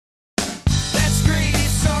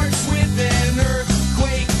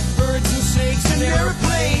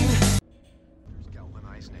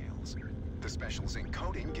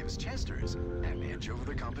Chester's and edge over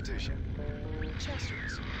the competition.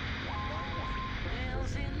 Chester's.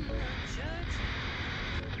 Bells in the church.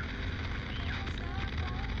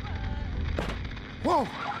 Whoa! Oh,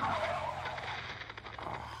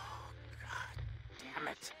 God damn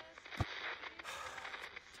it.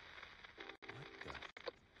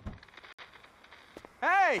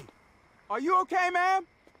 Hey! Are you okay, ma'am?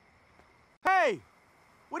 Hey!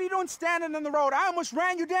 What are you doing standing in the road? I almost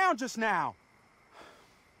ran you down just now.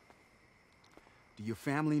 Do your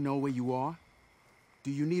family know where you are?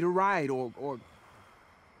 Do you need a ride or...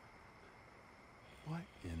 What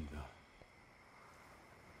in the...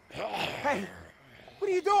 Hey!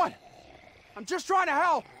 What are you doing? I'm just trying to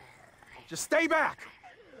help. Just stay back.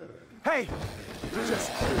 Hey!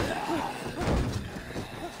 Just...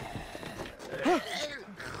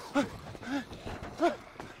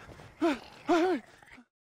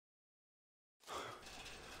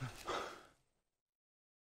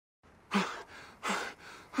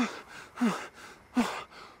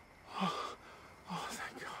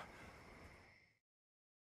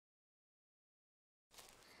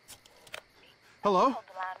 Hello?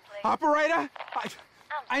 Operator?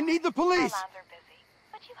 I need the police! Our lines are busy.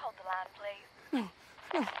 Would you hold the line, please?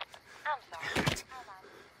 No. I'm sorry. Our lines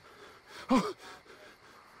Oh. are busy.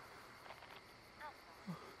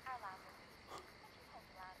 Our lines are busy. Would you hold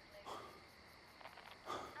the line, please?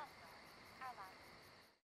 I'm sorry. Our lines are busy.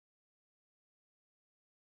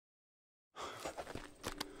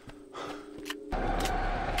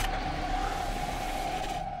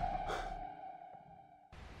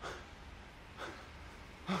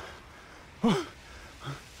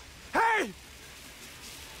 Hey!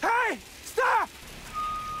 Hey! Stop!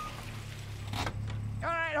 All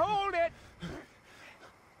right, hold it.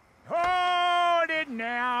 Hold it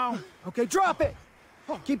now. Okay, drop it.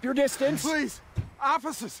 Keep your distance. Please!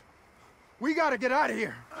 Officers! We gotta get out of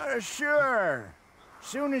here! Sure.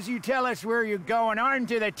 Soon as you tell us where you're going armed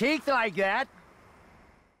to the teeth like that.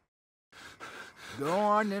 Go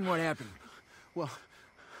on, then what happened? Well,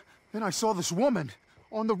 then I saw this woman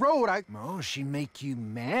on the road. Oh, she make you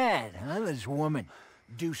mad, huh, this woman?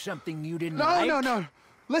 Do something you didn't No, like? no.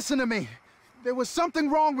 Listen to me. There was something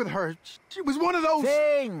wrong with her. She was one of those...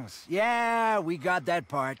 Things! Yeah, we got that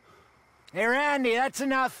part. Hey, Randy, that's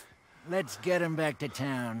enough. Let's get him back to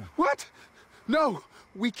town. What? No,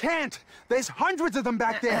 we can't. There's hundreds of them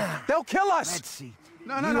back there. They'll kill us. Let's see.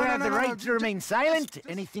 No, you no, have no, the no, right no. to remain silent.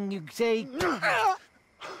 Anything you say...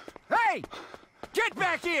 Hey! Get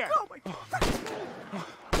back here! Oh,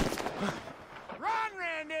 Run,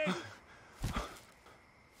 Randy!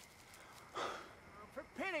 For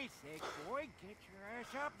pity's sake, boy, get your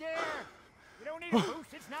ass up there! You don't need a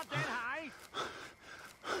boost, it's not that high.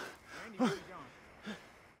 Randy, where are you going?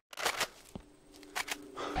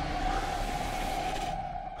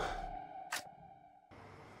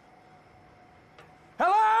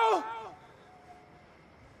 Hello?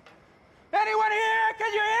 Anyone here?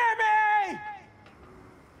 Can you hear me?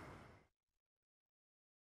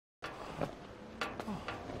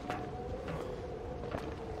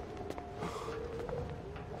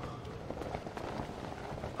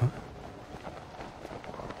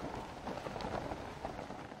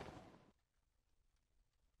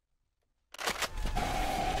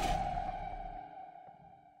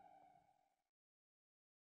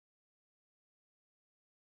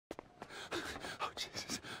 Oh,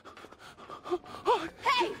 Jesus.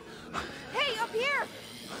 Hey! Hey, up here!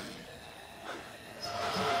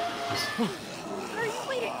 Are you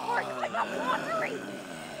bleeding? Hurry, climb up, come on, hurry!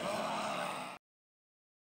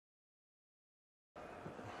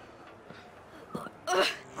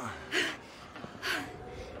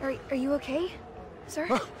 Are you okay, sir?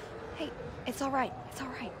 Hey, it's all right. It's all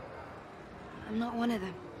right. I'm not one of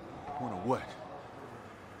them. One of what?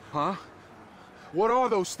 Huh? What are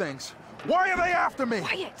those things? Why are they after me?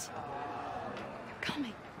 Quiet! They're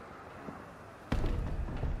coming.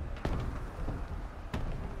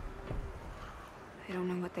 I don't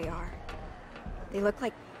know what they are. They look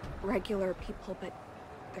like regular people, but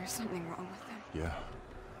there's something wrong with them. Yeah,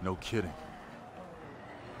 no kidding.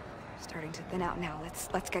 Starting to thin out now.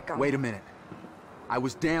 Let's get going. Wait a minute. I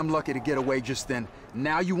was damn lucky to get away just then.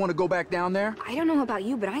 Now you want to go back down there? I don't know about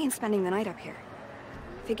you, but I ain't spending the night up here.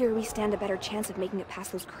 Figure we stand a better chance of making it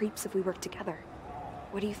past those creeps if we work together.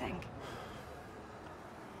 What do you think?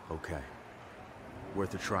 Okay.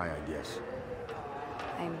 Worth a try, I guess.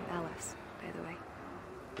 I'm Alice, by the way.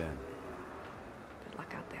 Ben. Good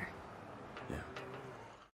luck out there. Yeah.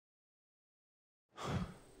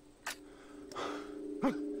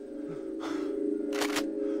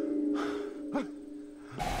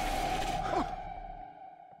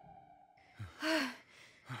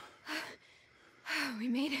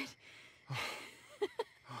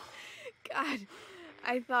 God.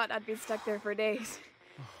 I thought I'd be stuck there for days.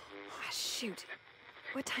 Ah, shoot.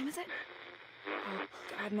 What time is it? Oh,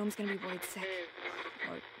 God, Mom's gonna be worried sick.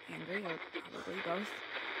 Or angry, or probably both.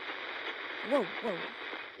 Whoa, whoa.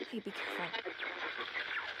 Hey, be careful.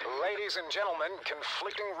 Ladies and gentlemen,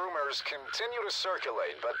 conflicting rumors continue to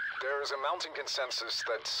circulate, but there is a mounting consensus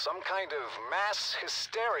that some kind of mass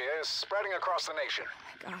hysteria is spreading across the nation. Oh,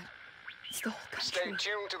 my God. It's the whole country. Stay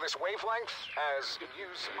tuned to this wavelength as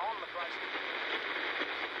news on the price.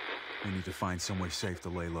 We need to find somewhere safe to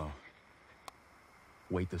lay low.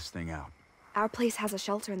 Wait this thing out. Our place has a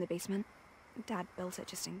shelter in the basement. Dad built it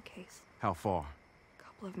just in case. How far? A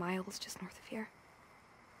couple of miles just north of here.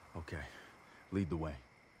 Okay. Lead the way.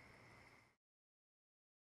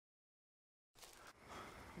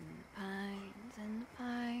 In the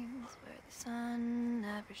pines, where the sun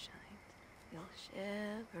never shines, you'll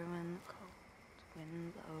shiver when the cold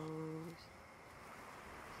wind blows.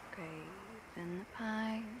 There's a grave in the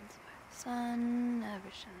pines, where the sun never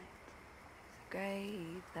shines. There's a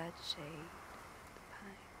grave that shades the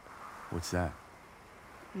pine. What's that?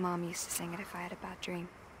 Mom used to sing it if I had a bad dream.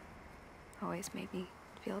 Always made me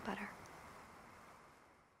feel better.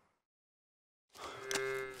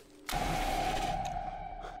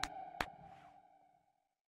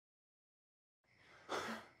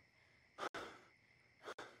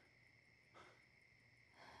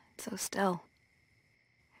 So still.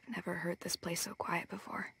 I've never heard this place so quiet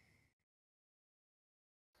before.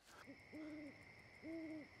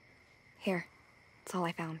 Here, that's all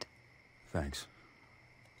I found. Thanks.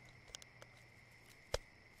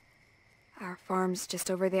 Our farm's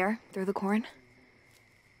just over there, through the corn.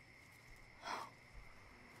 Oh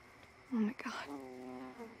my God.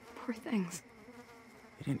 Poor things.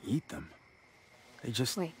 They didn't eat them. They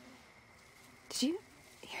just... Wait. Did you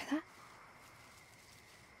hear that?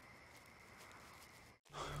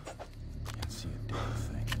 Can't see a damn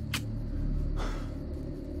thing.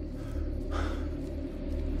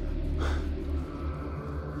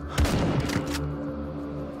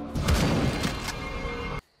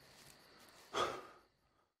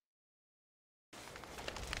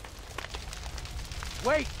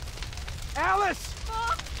 Wait! Alice!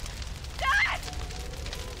 Mom! Dad!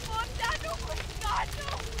 Mom, Dad, no, please, God, no!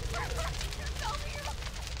 Tell me you're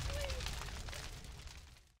please.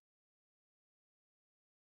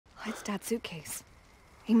 It's Dad's suitcase.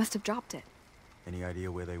 He must have dropped it. Any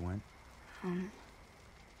idea where they went?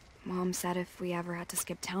 Mom said if we ever had to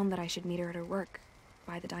skip town that I should meet her at her work.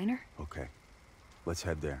 By the diner. Okay. Let's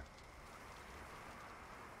head there.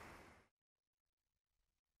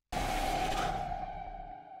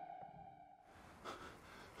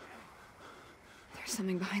 There's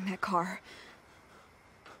something behind that car.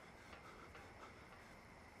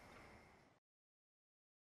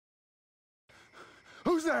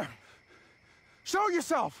 Who's there? Show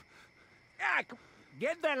yourself! Ah,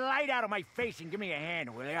 get that light out of my face and give me a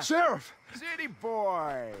hand, will ya? Sheriff! City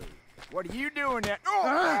boy! What are you doing there?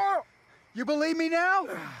 You believe me now?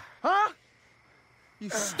 Huh? You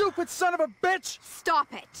stupid son of a bitch!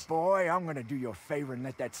 Stop it! Boy, I'm gonna do you a favor and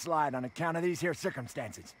let that slide on account of these here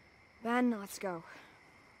circumstances. Ben, let's go.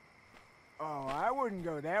 Oh, I wouldn't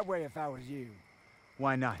go that way if I was you.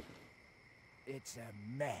 Why not? It's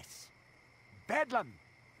a mess. Bedlam!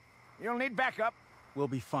 You'll need backup. We'll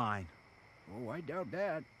be fine. Oh, I doubt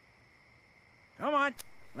that. Come on,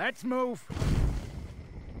 let's move.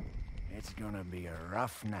 It's gonna be a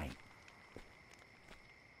rough night.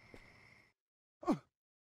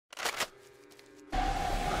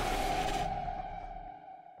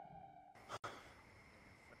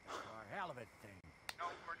 Hell of a thing.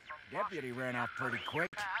 Deputy ran off pretty quick.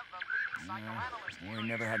 Yeah, we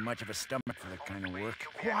never had much of a stomach for that kind of work.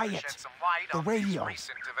 Quiet! The radio!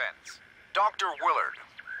 Recent events. Dr. Willard,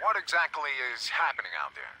 what exactly is happening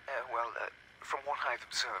out there? From what I've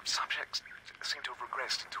observed, subjects seem to have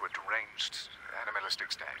regressed into a deranged,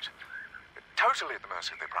 animalistic state. Totally at the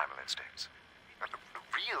mercy of their primal instincts. And the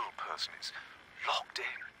real person is locked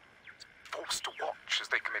in, forced to watch as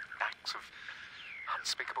they commit acts of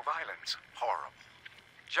unspeakable violence. Horrible.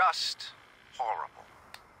 Just horrible.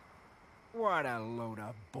 What a load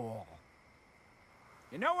of bull.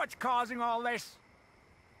 You know what's causing all this?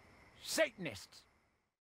 Satanists.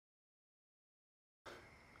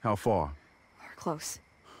 How far? We're close.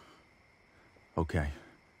 Okay.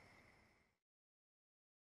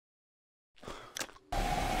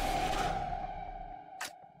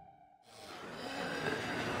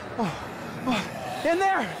 In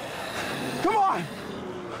there! Come on!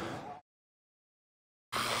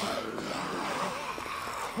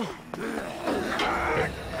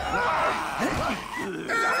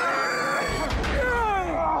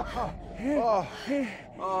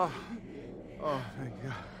 Oh, thank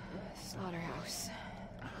God. Slaughterhouse.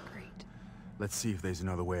 Great. Let's see if there's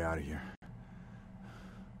another way out of here.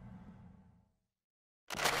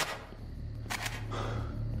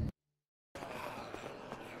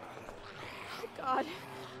 God.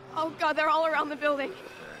 Oh, God, they're all around the building.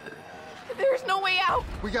 There's no way out.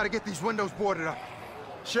 We gotta get these windows boarded up.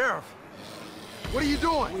 Sheriff, what are you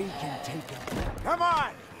doing? We can take them. Come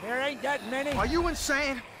on! There ain't that many. Are you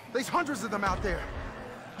insane? There's hundreds of them out there.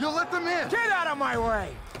 You'll let them in. Get out of my way!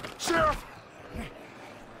 Sheriff!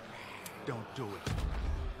 Don't do it.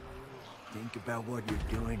 Think about what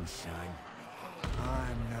you're doing, son.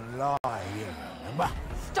 I'm the law here, remember?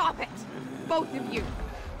 Stop it! Both of you!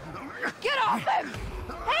 Get off him!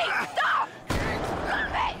 Hey, stop!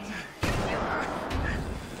 Stop it!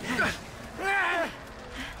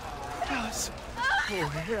 Alice! Oh,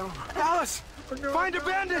 hell. Alice! Find a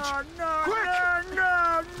bandage! No, Quick!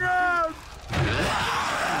 no!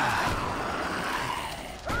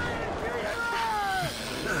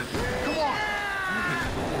 Come on!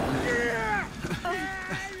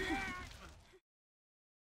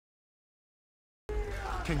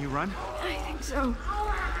 Can you run? I think so.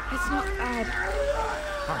 It's not bad.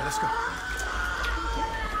 All right, let's go.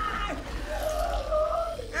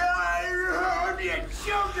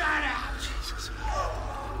 Jesus.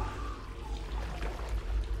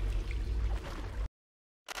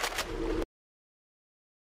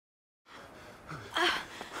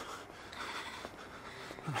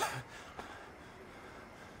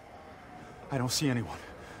 I don't see anyone.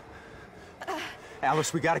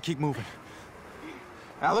 Alice, we gotta keep moving.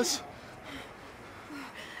 Alice?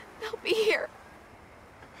 They'll be here.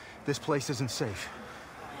 This place isn't safe.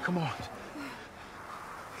 Come on.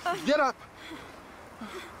 Get up!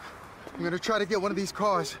 I'm gonna try to get one of these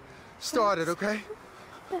cars started, okay?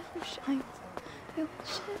 Never shines. It will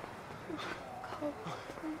shed. Cold.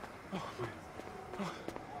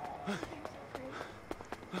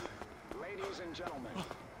 Ladies and gentlemen,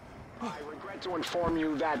 I regret to inform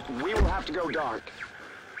you that we will have to go dark.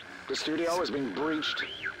 The studio has been breached.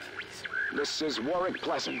 This is Warwick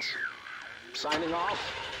Pleasance, signing off.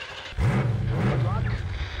 Good luck,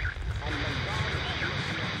 and may God have mercy.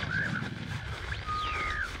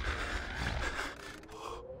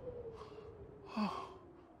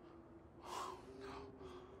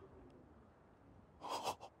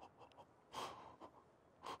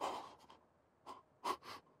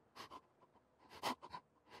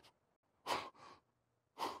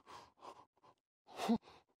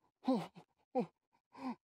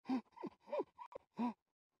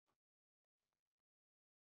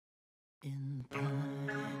 In the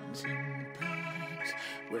pines,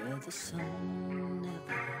 where the sun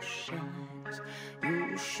never shines,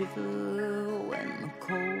 you'll shiver when the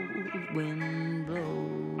cold wind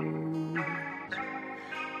blows.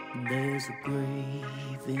 There's a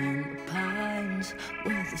grave in the pines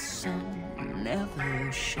where the sun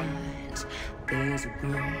never shines. There's a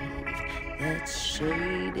grave that's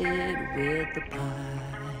shaded with the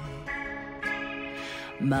pine.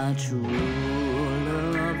 My true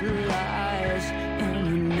love lies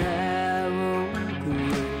in